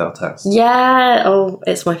the Bechdel test. Yeah,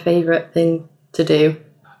 it's my favourite thing to do.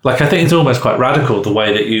 Like, I think it's almost quite radical the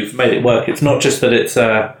way that you've made it work. It's not just that it's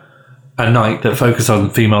a night that focuses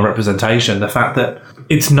on female representation. The fact that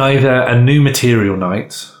it's neither a new material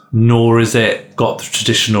night, nor is it got the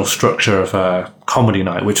traditional structure of a comedy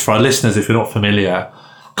night, which for our listeners, if you're not familiar,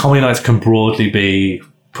 comedy nights can broadly be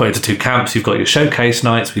put into two camps. You've got your showcase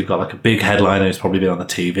nights, we've got like a big headliner who's probably been on the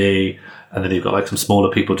TV, and then you've got like some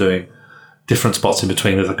smaller people doing different spots in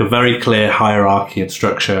between. There's like a very clear hierarchy and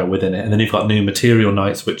structure within it. And then you've got new material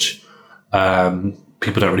nights, which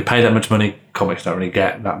people don't really pay that much money, comics don't really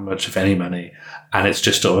get that much, if any, money, and it's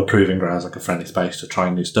just sort of a proving grounds, like a friendly space to try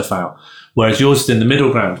new stuff out. Whereas yours is in the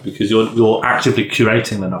middle ground, because you're actively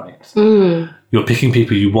curating the night. You're picking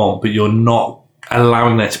people you want, but you're not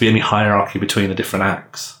allowing there to be any hierarchy between the different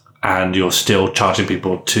acts, and you're still charging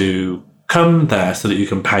people to come there so that you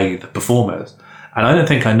can pay the performers. And I don't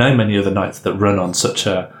think I know many other nights that run on such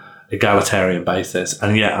a egalitarian basis,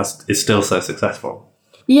 and yet it's still so successful.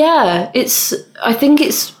 Yeah, I think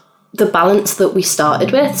it's the balance that we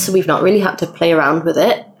started with, so we've not really had to play around with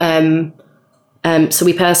it. So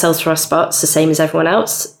we pay ourselves for our spots the same as everyone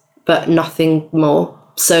else, but nothing more.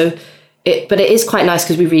 But it is quite nice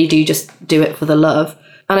because we really do just do it for the love.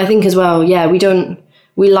 And I think as well,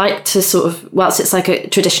 we like to sort of, whilst it's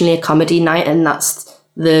like traditionally a comedy night, and that's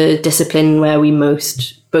the discipline where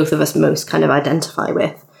both of us most kind of identify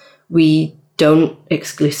with, we don't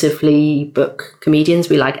exclusively book comedians.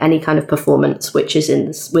 We like any kind of performance which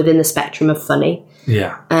is within the spectrum of funny.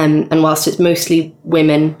 Yeah. And whilst it's mostly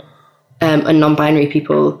women and non-binary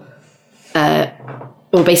people,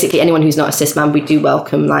 or basically anyone who's not a cis man, we do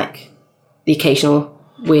welcome like the occasional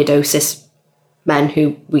weirdo cis men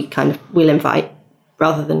who we'll invite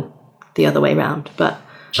rather than the other way around.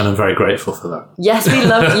 And I'm very grateful for that. Yes, we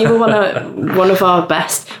love you. Were one of our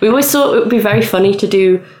best. We always thought it would be very funny to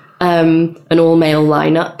do an all-male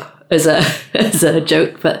lineup as a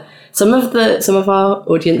joke, but some of our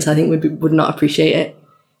audience, I think, would not appreciate it.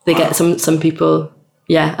 They get some people.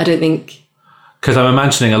 Yeah, I don't think, because I'm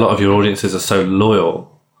imagining a lot of your audiences are so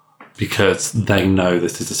loyal because they know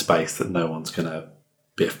this is a space that no one's gonna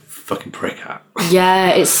be a fucking prick at. Yeah,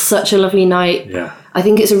 it's such a lovely night. Yeah, I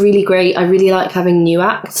think it's a really great. I really like having new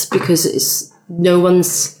acts because it's no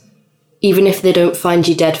one's, even if they don't find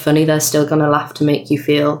you dead funny, they're still gonna laugh to make you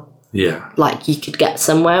feel like you could get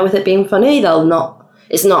somewhere with it being funny.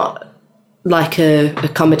 It's not like a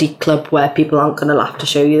comedy club where people aren't going to laugh to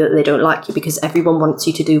show you that they don't like you, because everyone wants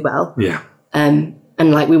you to do well. Yeah. And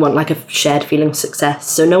like we want like a shared feeling of success.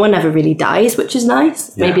 So no one ever really dies, which is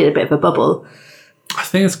nice. Yeah. Maybe a bit of a bubble. I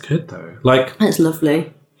think it's good though. Like, it's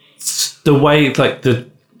lovely. The way like the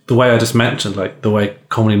way I just mentioned, like the way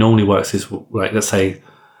comedy normally works is like, let's say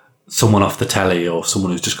someone off the telly or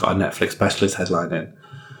someone who's just got a Netflix specialist headlining.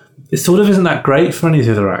 It sort of isn't that great for any of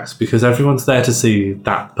the other acts because everyone's there to see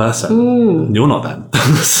that person. You're not them.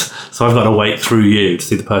 So I've got to wait through you to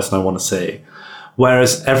see the person I want to see.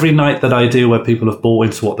 Whereas every night that I do where people have bought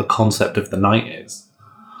into what the concept of the night is,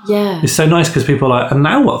 Yeah. it's so nice because people are like, and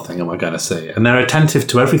now what thing am I going to see? And they're attentive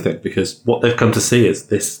to everything because what they've come to see is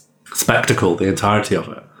this spectacle, the entirety of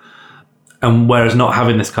it. And whereas not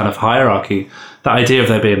having this kind of hierarchy, the idea of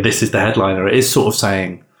there being this is the headliner, it is sort of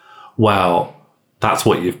saying, well, that's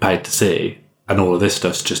what you've paid to see, and all of this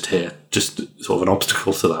stuff's just here, just sort of an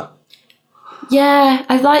obstacle to that. Yeah,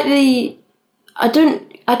 I like I don't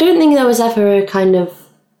think there was ever a kind of...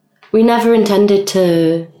 We never intended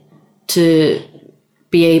to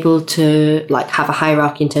be able to like have a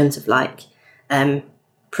hierarchy in terms of like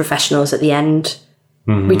professionals at the end.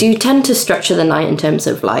 Mm-hmm. We do tend to structure the night in terms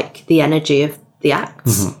of like the energy of the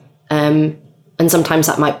acts. Mm-hmm. And sometimes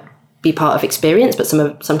that might be part of experience, but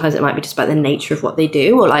sometimes it might be just about the nature of what they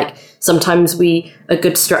do. Or like sometimes a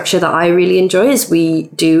good structure that I really enjoy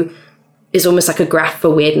is almost like a graph for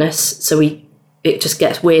weirdness. So it just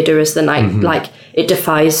gets weirder as the night, mm-hmm. like it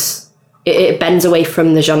defies, it bends away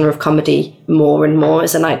from the genre of comedy more and more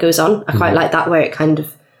as the night goes on. I quite mm-hmm. like that, where it kind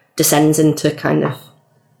of descends into kind of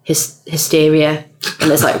hysteria and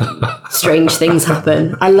there's like strange things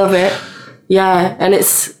happen. I love it. Yeah. And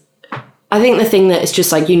I think the thing that is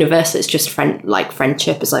just like universal, it's just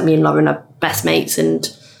friendship. It's like me and Lauren are best mates, and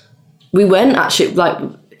we weren't actually like,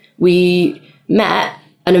 we met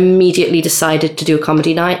and immediately decided to do a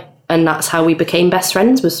comedy night, and that's how we became best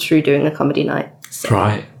friends, was through doing a comedy night. So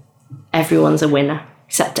right. Everyone's a winner,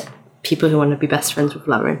 except people who want to be best friends with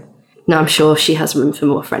Lauren. Now I'm sure she has room for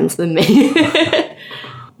more friends than me.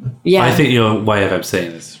 Yeah. I think your way of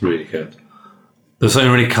emceeing is really good. There's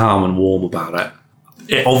something really calm and warm about it.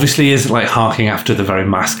 It obviously isn't like harking after the very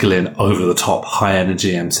masculine, over-the-top,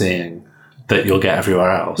 high-energy emceeing that you'll get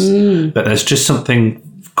everywhere else. Mm. But there's just something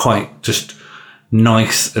quite just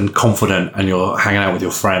nice and confident, and you're hanging out with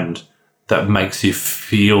your friend, that makes you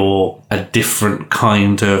feel a different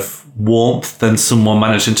kind of warmth than someone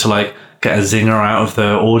managing to like get a zinger out of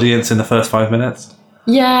the audience in the first 5 minutes.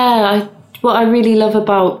 Yeah, what I really love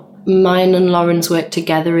about mine and Lauren's work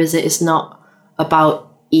together is it is not about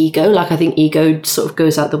ego. Like I think ego sort of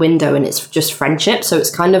goes out the window and it's just friendship. So it's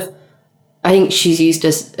kind of, I think she's used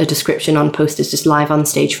as a description on posters, just live on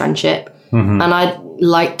stage friendship. Mm-hmm. And I'd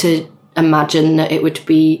like to imagine that it would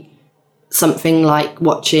be something like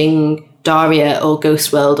watching Daria or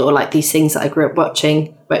Ghost World, or like these things that I grew up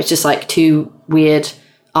watching, where it's just like two weird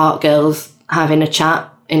art girls having a chat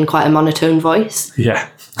in quite a monotone voice. Yeah.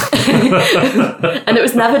 And it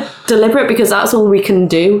was never deliberate, because that's all we can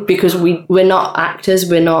do, because we're not actors,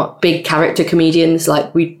 we're not big character comedians.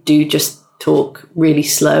 Like we do just talk really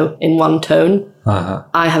slow in one tone. Uh-huh.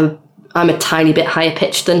 I'm a tiny bit higher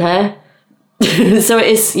pitched than her. So it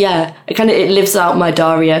is, yeah, it lives out my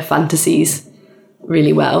Daria fantasies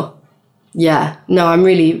really well. Yeah, no, I'm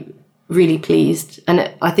really, really pleased.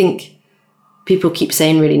 And I think people keep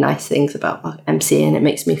saying really nice things about MC, and it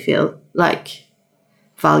makes me feel like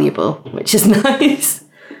valuable, which is nice.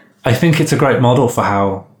 I think it's a great model for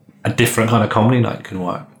how a different kind of comedy night can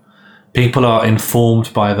work. People are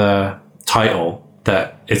informed by the title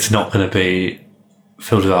that it's not going to be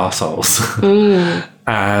filled with arseholes. Mm.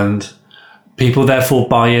 And people therefore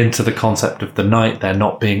buy into the concept of the night. They're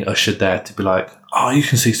not being ushered there to be like, oh, you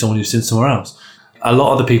can see someone who's seen somewhere else. A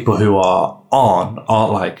lot of the people who are on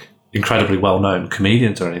aren't like incredibly well-known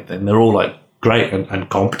comedians or anything. They're all like great and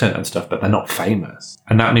competent and stuff, but they're not famous.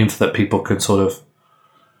 And that means that people can sort of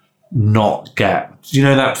not get, you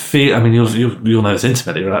know, that feel, I mean, you'll know this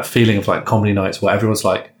intimately, that feeling of like comedy nights where everyone's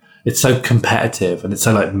like, it's so competitive and it's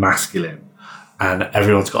so like masculine, and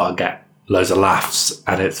everyone's got to get loads of laughs,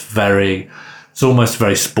 and it's almost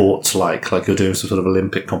very sports-like you're doing some sort of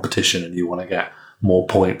Olympic competition and you want to get more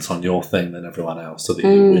points on your thing than everyone else so that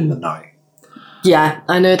you win the night. Yeah,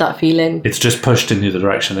 I know that feeling. It's just pushed in the other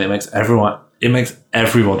direction. It makes everyone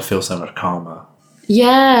feel so much calmer.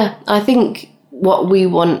 Yeah, I think what we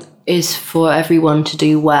want is for everyone to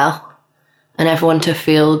do well and everyone to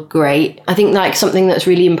feel great. I think like something that's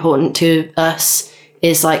really important to us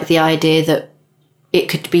is like the idea that it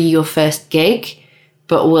could be your first gig,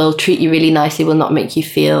 but we'll treat you really nicely, will not make you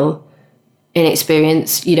feel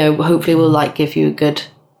inexperienced. You know, hopefully we'll like give you a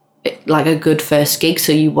good first gig,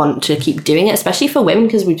 so you want to keep doing it, especially for women,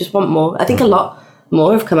 because we just want more. I think a lot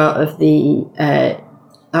more have come out of the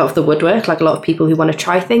woodwork, like a lot of people who want to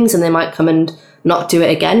try things and they might come and not do it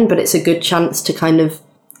again, but it's a good chance to kind of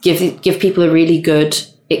give people a really good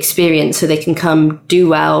experience so they can come, do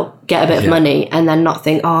well, get a bit of money, and then not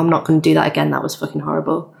think, oh, I'm not going to do that again, that was fucking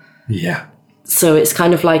horrible. Yeah. So it's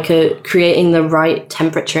kind of like creating the right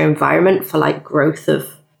temperature environment for like growth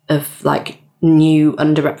of like new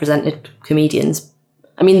underrepresented comedians.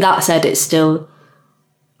 I mean, that said, it's still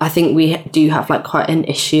I think we do have like quite an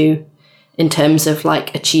issue in terms of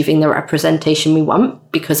like achieving the representation we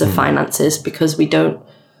want because of finances, because we don't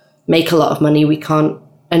make a lot of money. We can't,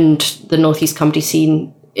 and the Northeast comedy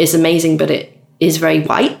scene is amazing, but it is very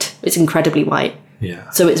white. It's incredibly white. Yeah.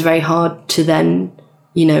 So it's very hard to then,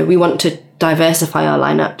 we want to diversify our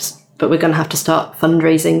lineups, but we're going to have to start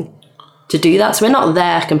fundraising to do that. So we're not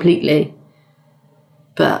there completely,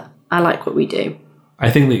 but I like what we do. I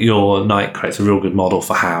think that your night creates a real good model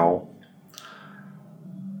for how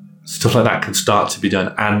stuff like that can start to be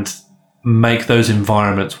done and make those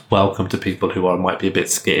environments welcome to people who might be a bit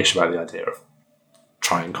skittish about the idea of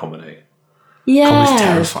trying comedy. Yeah. Comedy's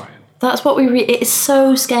terrifying. That's what it's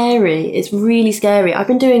so scary. It's really scary. I've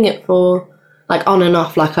been doing it for like on and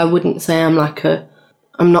off. Like I wouldn't say I'm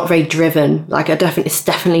not very driven. Like it's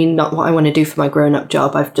definitely not what I want to do for my grown-up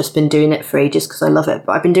job. I've just been doing it for ages because I love it.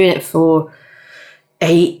 But I've been doing it for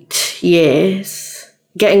 8 years,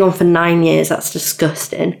 getting on for 9 years. That's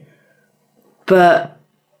disgusting. But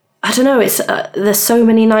I don't know. It's there's so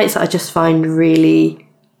many nights that I just find really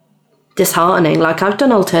disheartening. Like I've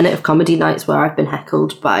done alternative comedy nights where I've been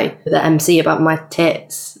heckled by the MC about my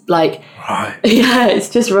tits. Like, right. Yeah, it's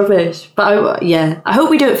just rubbish. But I hope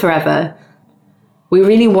we do it forever. We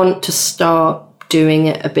really want to start doing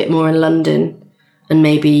it a bit more in London, and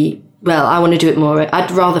maybe, I want to do it more.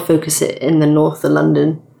 I'd rather focus it in the north of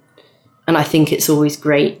London. And I think it's always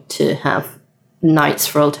great to have nights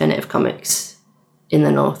for alternative comics in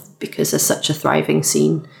the north because there's such a thriving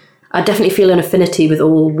scene. I definitely feel an affinity with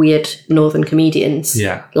all weird northern comedians.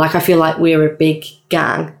 Yeah. Like I feel like we're a big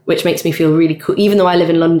gang, which makes me feel really cool, even though I live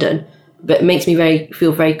in London, but it makes me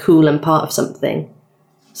feel very cool and part of something.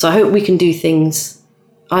 So I hope we can do things.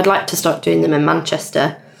 I'd like to start doing them in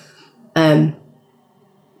Manchester,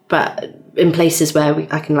 but in places where we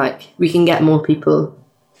can get more people,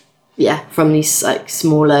 from these like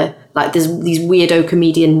smaller, like there's these weirdo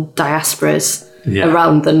comedian diasporas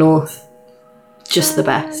around the north. Just the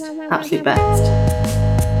best, absolute best.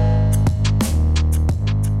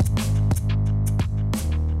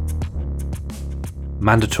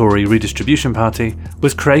 Mandatory Redistribution Party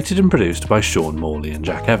was created and produced by Sean Morley and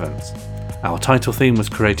Jack Evans. Our title theme was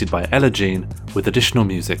created by Ella Jean with additional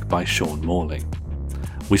music by Sean Morley.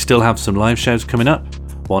 We still have some live shows coming up,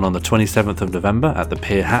 one on the 27th of November at the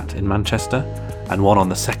Pier Hat in Manchester and one on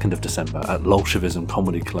the 2nd of December at Lolshevism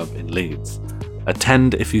Comedy Club in Leeds.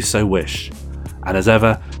 Attend if you so wish. And as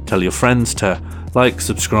ever, tell your friends to like,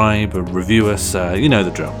 subscribe, review us, you know the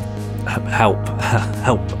drill. Help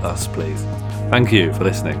us, please. Thank you for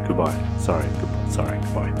listening. Goodbye. Sorry, goodbye.